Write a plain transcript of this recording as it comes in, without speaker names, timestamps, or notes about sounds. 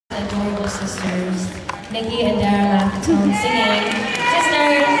adorable sisters, Niki and Darrah Niki, singing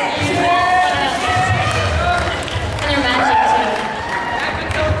Sisters. And they're matching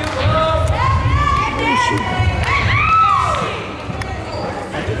too.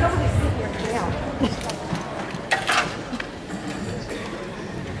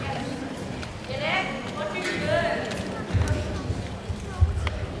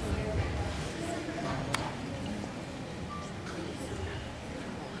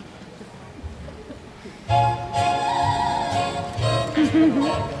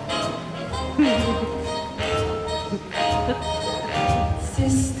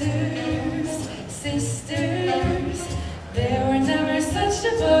 Sisters, sisters, there were never such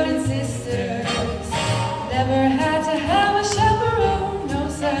devoted sisters. Never had to have a chaperone, no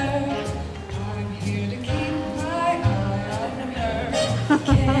sir. I'm here to keep my eye on her.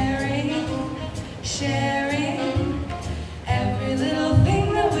 Caring, sharing, every little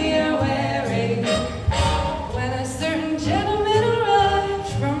thing that we are wearing. When a certain gentleman arrived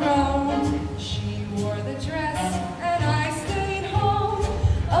from Rome, she wore the dress and I stayed home.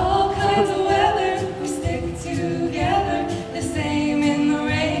 All kinds of weather, we stick together, the same in the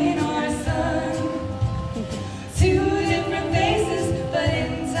rain or sun. Two different faces, but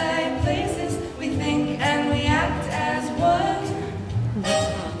in tight places, we think and we act as one.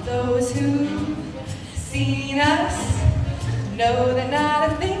 Those who've seen us know that not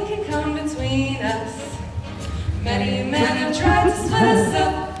a thing can come between us. Many men have tried to split us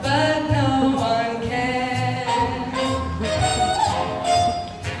up, but no one can.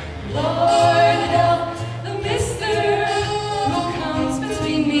 Lord help the mister who comes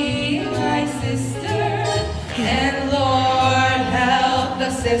between me and my sister. And Lord help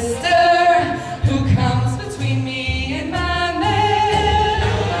the sister who comes between me and my man.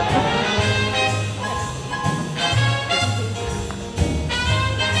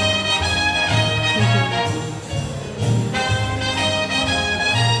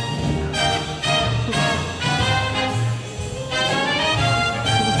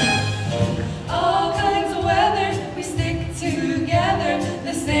 All kinds of weather, we stick together,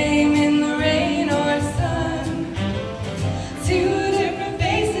 the same in the rain or sun. Two different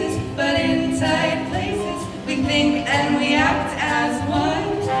faces, but in tight places, we think and we act as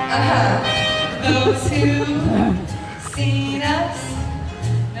one. Those who've seen us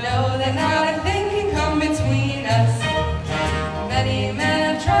know that not a thing can come between us. Many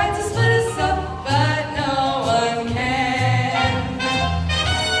men have tried to split us up, but no one can.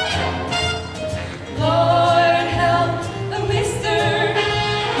 Lord help the mister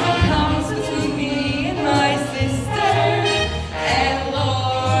who comes between me and my sister. And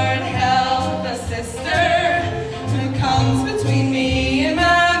Lord help the sister who comes between me and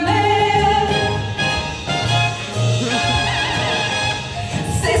my man.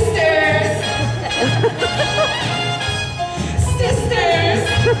 Sisters, sisters,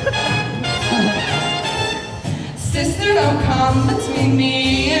 sister, don't come between me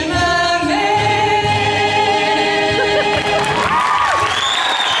and my man.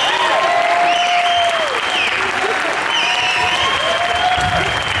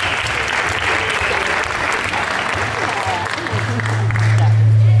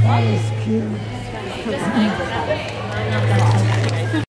 That was cute.